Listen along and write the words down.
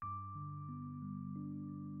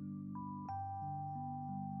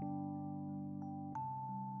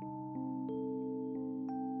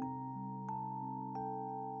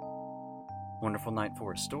Wonderful night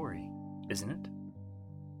for a story, isn't it?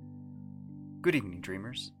 Good evening,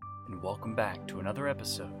 dreamers, and welcome back to another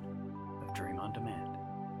episode of Dream on Demand.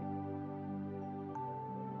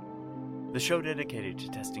 The show dedicated to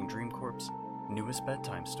testing DreamCorp's newest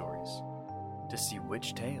bedtime stories to see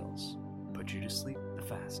which tales put you to sleep the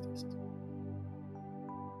fastest.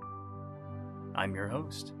 I'm your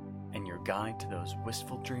host, and your guide to those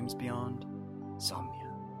wistful dreams beyond Somnia.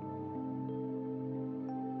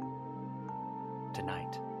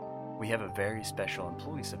 Tonight, we have a very special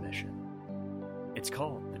employee submission. It's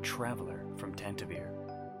called The Traveler from Tantivir,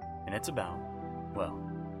 and it's about, well,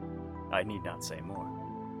 I need not say more.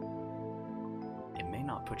 It may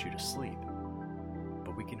not put you to sleep,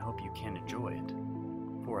 but we can hope you can enjoy it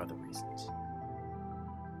for other reasons.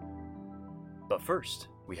 But first,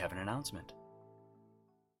 we have an announcement.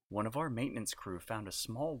 One of our maintenance crew found a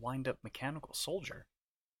small wind-up mechanical soldier.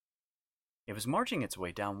 It was marching its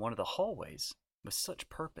way down one of the hallways with such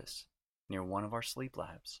purpose near one of our sleep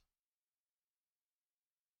labs.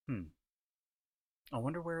 I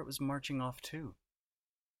wonder where it was marching off to.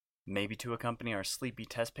 Maybe to accompany our sleepy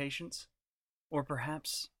test patients? Or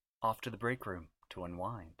perhaps off to the break room to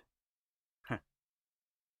unwind.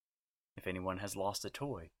 If anyone has lost a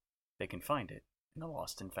toy, they can find it in the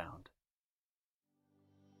Lost and Found.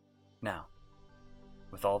 Now,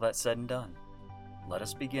 with all that said and done, let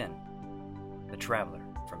us begin The Traveler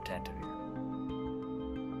from Tantivir.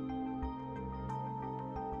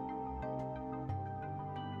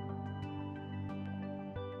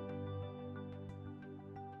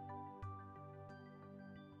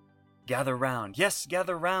 Gather round, yes,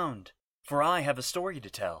 gather round, for I have a story to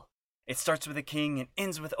tell. It starts with a king and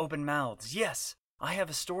ends with open mouths. Yes, I have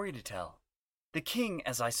a story to tell. The king,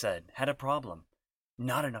 as I said, had a problem.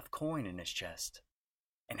 Not enough coin in his chest,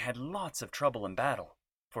 and had lots of trouble in battle,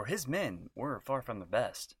 for his men were far from the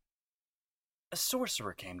best. A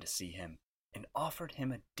sorcerer came to see him, and offered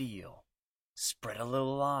him a deal. Spread a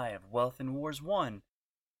little lie of wealth and wars won,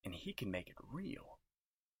 and he can make it real.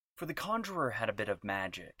 For the conjurer had a bit of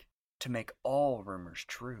magic, to make all rumors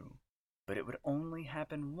true, but it would only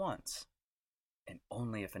happen once, and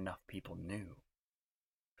only if enough people knew.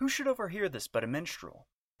 Who should overhear this but a minstrel,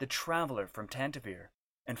 the traveler from Tantivir,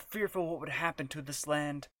 and fearful what would happen to this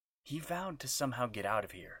land, he vowed to somehow get out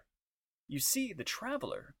of here. You see, the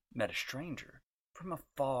traveler met a stranger from a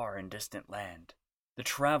far and distant land. The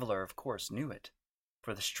traveler, of course, knew it,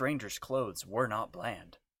 for the stranger's clothes were not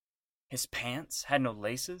bland. His pants had no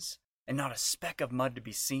laces, and not a speck of mud to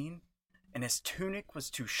be seen, and his tunic was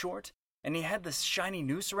too short, and he had this shiny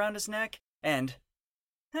noose around his neck, and...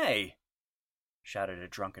 "Hey!" shouted a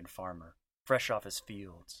drunken farmer, fresh off his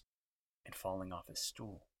fields, and falling off his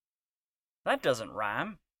stool. "That doesn't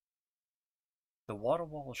rhyme." The water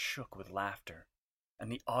walls shook with laughter, and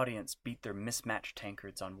the audience beat their mismatched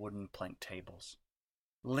tankards on wooden plank tables.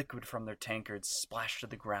 Liquid from their tankards splashed to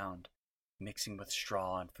the ground, mixing with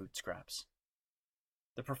straw and food scraps.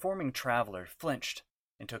 The performing traveler flinched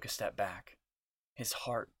and took a step back. His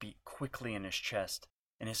heart beat quickly in his chest,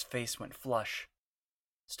 and his face went flush,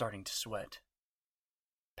 starting to sweat.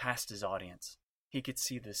 Past his audience, he could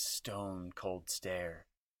see the stone-cold stare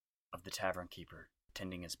of the tavern keeper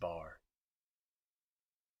tending his bar.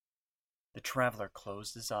 The traveler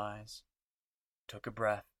closed his eyes, took a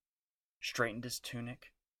breath, straightened his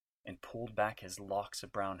tunic, and pulled back his locks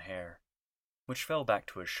of brown hair, which fell back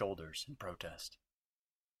to his shoulders in protest.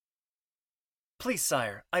 "Please,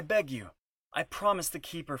 sire, I beg you, I promise the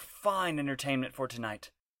keeper fine entertainment for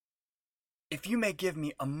tonight. If you may give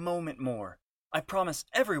me a moment more, I promise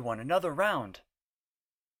everyone another round."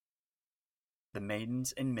 The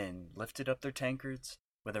maidens and men lifted up their tankards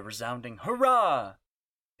with a resounding hurrah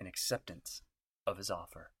in acceptance of his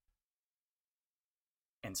offer.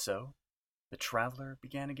 And so, the traveler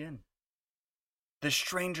began again. The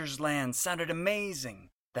stranger's land sounded amazing,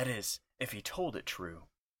 that is, if he told it true.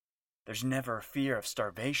 There's never a fear of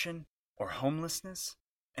starvation or homelessness,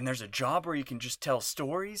 and there's a job where you can just tell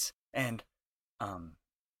stories, and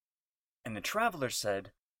the traveler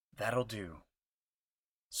said, "That'll do."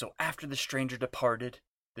 So after the stranger departed,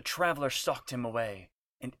 the traveler stalked him away,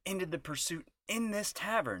 and ended the pursuit in this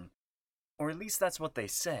tavern, or at least that's what they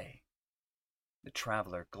say. The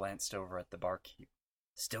traveler glanced over at the barkeep,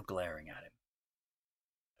 still glaring at him.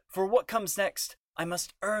 "For what comes next, I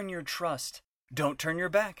must earn your trust. Don't turn your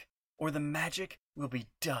back, or the magic will be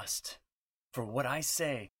dust. For what I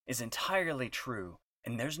say is entirely true,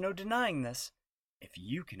 and there's no denying this, if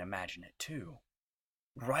you can imagine it too.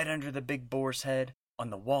 Right under the big boar's head, on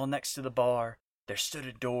the wall next to the bar, there stood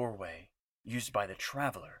a doorway, used by the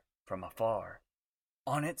traveler from afar.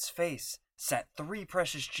 On its face sat 3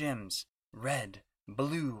 precious gems, red,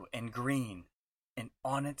 blue, and green, and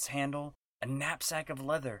on its handle a knapsack of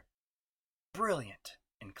leather, brilliant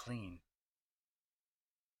and clean.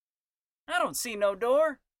 "I don't see no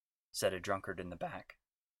door," said a drunkard in the back,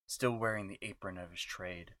 still wearing the apron of his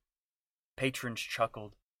trade. Patrons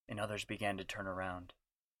chuckled, and others began to turn around.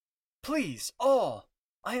 "Please, all,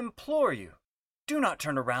 I implore you, do not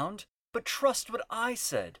turn around, but trust what I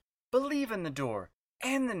said. Believe in the door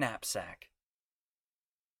and the knapsack."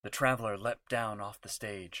 The traveler leapt down off the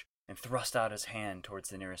stage and thrust out his hand towards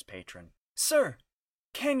the nearest patron. "Sir,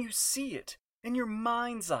 can you see it? In your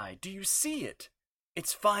mind's eye, do you see it?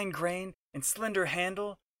 Its fine grain and slender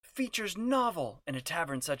handle, features novel in a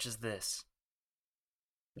tavern such as this."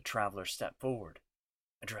 The traveler stepped forward,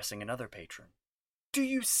 addressing another patron. "Do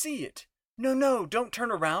you see it? No, don't turn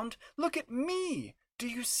around. Look at me. Do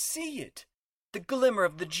you see it? The glimmer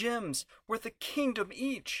of the gems, worth a kingdom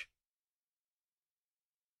each."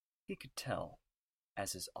 He could tell,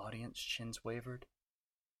 as his audience chins wavered,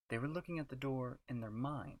 they were looking at the door in their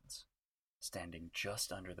minds, standing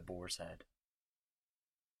just under the boar's head.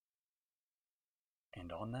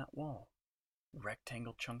 And on that wall,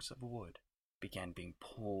 rectangle chunks of wood began being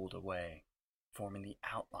pulled away, forming the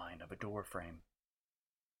outline of a door frame.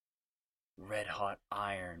 Red-hot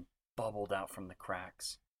iron bubbled out from the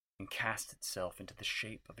cracks and cast itself into the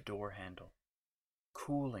shape of a door handle,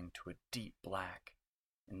 cooling to a deep black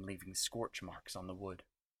and leaving scorch marks on the wood.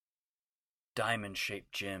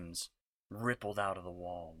 Diamond-shaped gems rippled out of the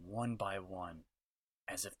wall one by one,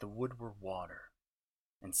 as if the wood were water,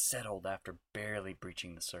 and settled after barely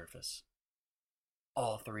breaching the surface.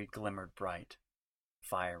 All three glimmered bright,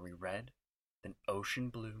 fiery red, then ocean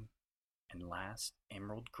blue, and last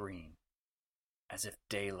emerald green, as if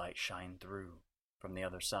daylight shined through from the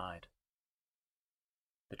other side.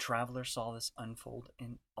 The traveler saw this unfold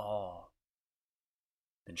in awe,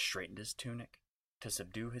 then straightened his tunic to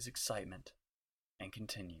subdue his excitement, and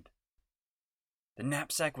continued. The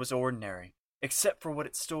knapsack was ordinary, except for what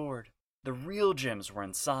it stored. The real gems were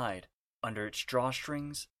inside. Under its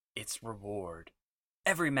drawstrings, its reward.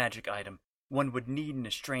 Every magic item one would need in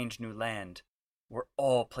a strange new land were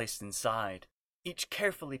all placed inside, each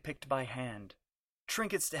carefully picked by hand.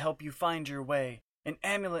 Trinkets to help you find your way, and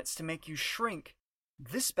amulets to make you shrink.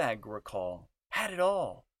 This bag, recall, had it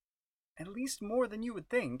all. At least more than you would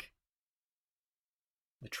think.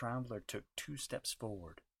 The traveler took 2 steps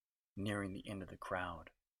forward, nearing the end of the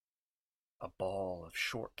crowd. A ball of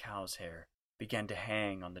short cow's hair began to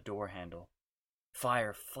hang on the door handle.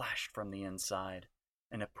 Fire flashed from the inside,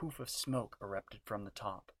 and a poof of smoke erupted from the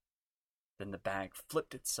top. Then the bag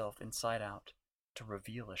flipped itself inside out to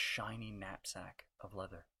reveal a shiny knapsack of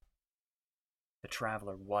leather. The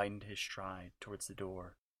traveler widened his stride towards the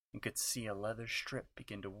door and could see a leather strip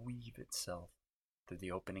begin to weave itself through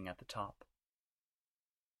the opening at the top.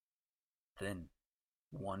 Then,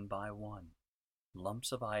 one by one,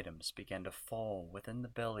 lumps of items began to fall within the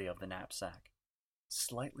belly of the knapsack,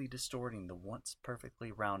 slightly distorting the once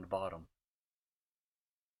perfectly round bottom.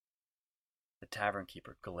 The tavern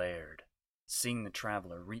keeper glared, seeing the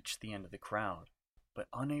traveler reach the end of the crowd, but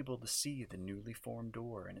unable to see the newly formed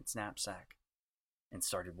door in its knapsack, and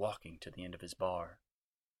started walking to the end of his bar.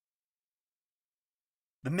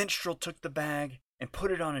 The minstrel took the bag and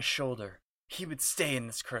put it on his shoulder. He would stay in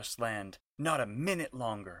this cursed land not a minute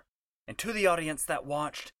longer. And to the audience that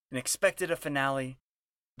watched and expected a finale,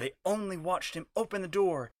 they only watched him open the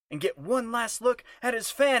door and get one last look at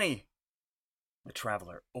his fanny. The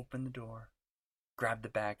traveler opened the door, grabbed the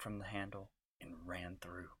bag from the handle, and ran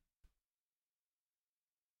through.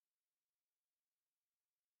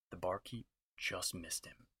 The barkeep just missed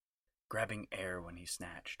him, grabbing air when he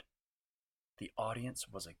snatched. The audience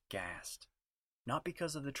was aghast, not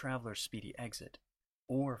because of the traveler's speedy exit,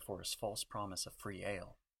 or for his false promise of free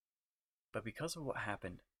ale, but because of what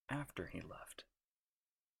happened after he left.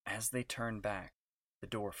 As they turned back, the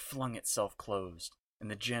door flung itself closed,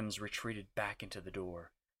 and the gems retreated back into the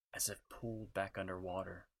door, as if pulled back under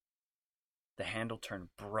water. The handle turned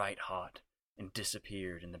bright hot and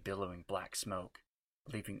disappeared in the billowing black smoke,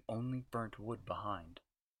 leaving only burnt wood behind.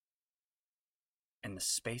 And the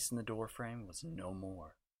space in the doorframe was no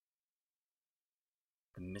more.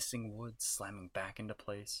 The missing wood slamming back into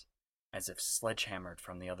place, as if sledgehammered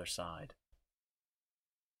from the other side.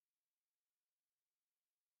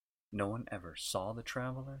 No one ever saw the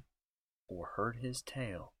traveler or heard his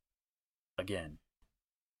tale again.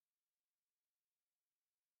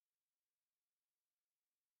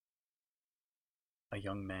 A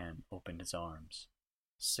young man opened his arms,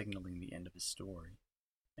 signaling the end of his story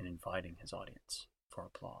and inviting his audience for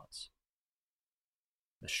applause.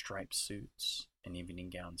 The striped suits and evening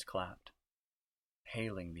gowns clapped,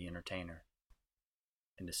 hailing the entertainer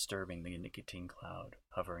and disturbing the nicotine cloud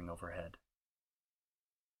hovering overhead.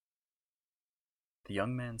 The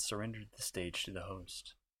young man surrendered the stage to the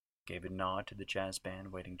host, gave a nod to the jazz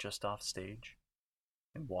band waiting just off stage,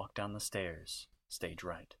 and walked down the stairs, stage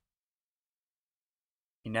right.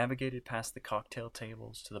 He navigated past the cocktail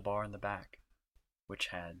tables to the bar in the back, which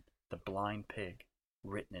had "The Blind Pig"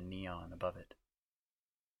 written in neon above it.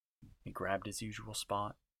 He grabbed his usual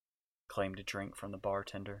spot, claimed a drink from the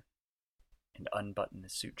bartender, and unbuttoned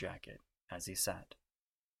his suit jacket as he sat.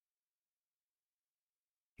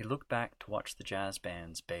 He looked back to watch the jazz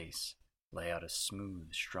band's bass lay out a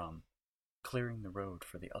smooth strum, clearing the road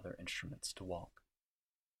for the other instruments to walk.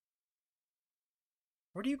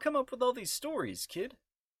 "Where do you come up with all these stories, kid?"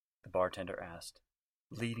 the bartender asked,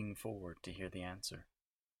 leaning forward to hear the answer.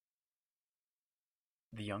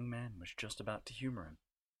 The young man was just about to humor him,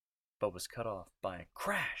 but was cut off by a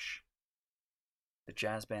crash. The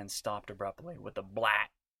jazz band stopped abruptly with a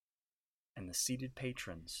blat, and the seated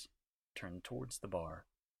patrons turned towards the bar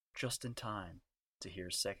just in time to hear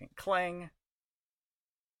a second clang.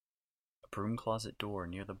 A broom closet door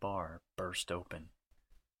near the bar burst open,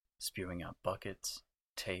 spewing out buckets,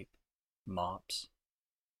 tape, mops,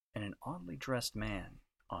 and an oddly dressed man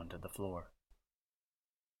onto the floor.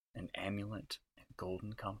 An amulet and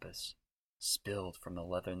golden compass spilled from the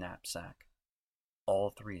leather knapsack, all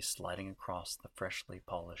three sliding across the freshly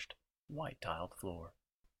polished, white-tiled floor.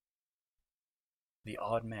 The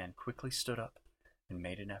odd man quickly stood up and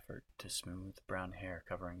made an effort to smooth the brown hair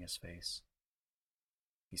covering his face.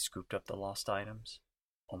 He scooped up the lost items,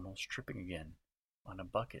 almost tripping again on a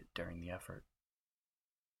bucket during the effort,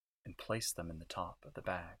 and placed them in the top of the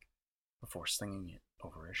bag before slinging it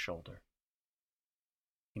over his shoulder.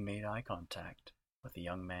 He made eye contact with the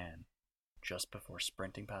young man just before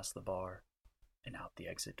sprinting past the bar and out the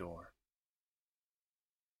exit door.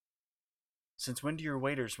 "Since when do your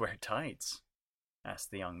waiters wear tights?"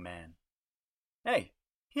 asked the young man. "Hey,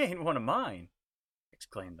 he ain't one of mine,"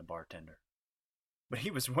 exclaimed the bartender. "But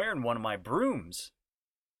he was wearing one of my brooms."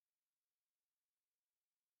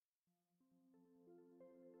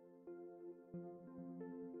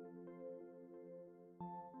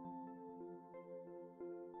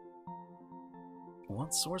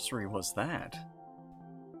 What sorcery was that?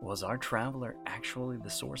 Was our traveler actually the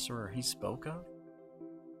sorcerer he spoke of?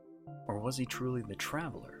 Or was he truly the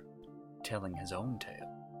traveler, telling his own tale?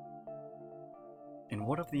 And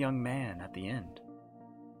what of the young man at the end?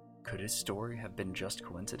 Could his story have been just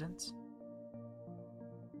coincidence?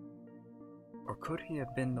 Or could he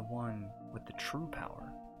have been the one with the true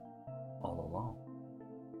power all along?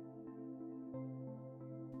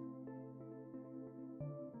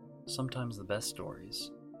 Sometimes the best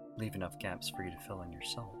stories leave enough gaps for you to fill in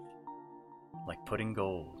yourself, like putting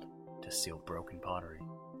gold to seal broken pottery.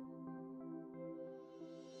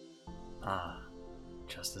 Ah,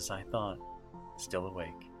 just as I thought, still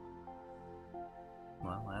awake.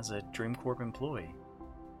 Well, as a DreamCorp employee,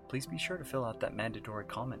 please be sure to fill out that mandatory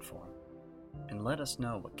comment form and let us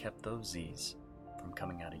know what kept those Z's from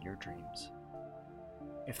coming out of your dreams.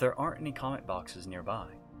 If there aren't any comment boxes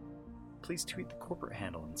nearby, please tweet the corporate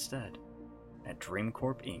handle instead at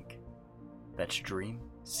DreamCorp Inc. That's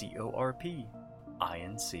Dream, C-O-R-P-I-N-C.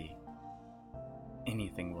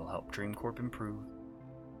 Anything will help DreamCorp improve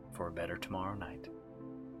for a better tomorrow night.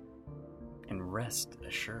 And rest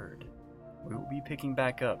assured, we will be picking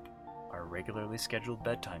back up our regularly scheduled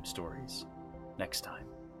bedtime stories next time.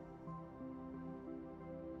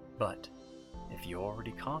 But if you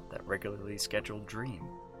already caught that regularly scheduled dream,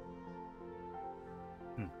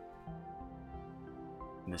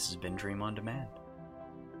 this has been Dream on Demand.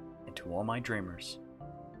 And to all my dreamers,